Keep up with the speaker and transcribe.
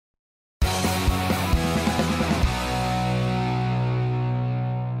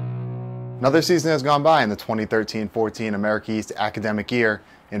Another season has gone by in the 2013-14 America East academic year,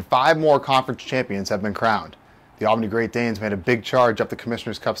 and 5 more conference champions have been crowned. The Albany Great Danes made a big charge up the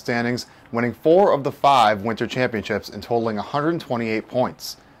Commissioner's Cup standings, winning 4 of the 5 winter championships and totaling 128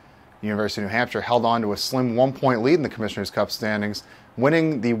 points. The University of New Hampshire held on to a slim 1-point lead in the Commissioner's Cup standings,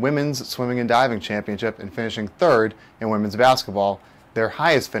 winning the Women's Swimming and Diving Championship and finishing 3rd in women's basketball, their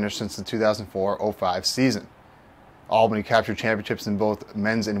highest finish since the 2004-05 season. Albany captured championships in both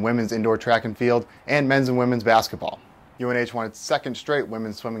men's and women's indoor track and field and men's and women's basketball. UNH won its 2nd straight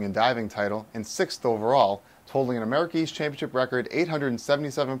women's swimming and diving title and 6th overall, totaling an America East Championship record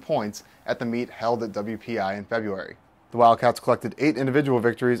 877 points at the meet held at WPI in February. The Wildcats collected 8 individual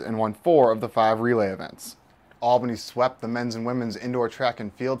victories and won 4 of the 5 relay events. Albany swept the men's and women's indoor track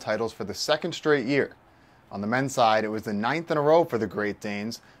and field titles for the 2nd straight year. On the men's side, it was the 9th in a row for the Great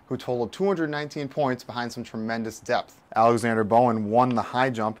Danes, who totaled 219 points behind some tremendous depth. Alexander Bowen won the high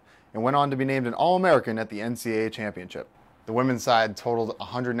jump and went on to be named an All-American at the NCAA Championship. The women's side totaled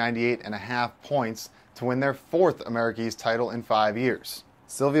 198.5 points to win their 4th America East title in 5 years.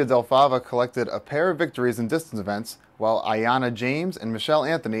 Sylvia Del Fava collected a pair of victories in distance events, while Ayanna James and Michelle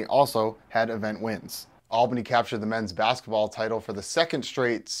Anthony also had event wins. Albany captured the men's basketball title for the 2nd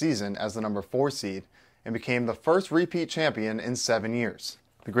straight season as the number 4 seed and became the first repeat champion in 7 years.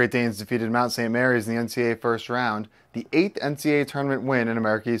 The Great Danes defeated Mount St. Mary's in the NCAA first round, the 8th NCAA tournament win in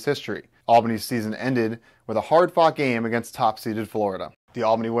America East history. Albany's season ended with a hard-fought game against top-seeded Florida. The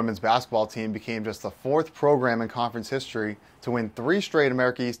Albany women's basketball team became just the 4th program in conference history to win 3 straight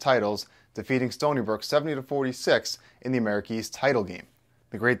America East titles, defeating Stony Brook 70-46 in the America East title game.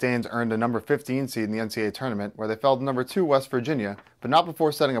 The Great Danes earned a number 15 seed in the NCAA tournament, where they fell to number 2 West Virginia, but not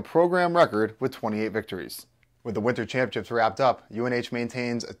before setting a program record with 28 victories. With the winter championships wrapped up, UNH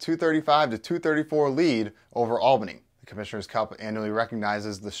maintains a 235-234 lead over Albany. The Commissioner's Cup annually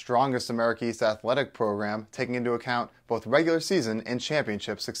recognizes the strongest America East athletic program, taking into account both regular season and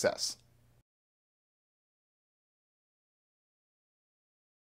championship success.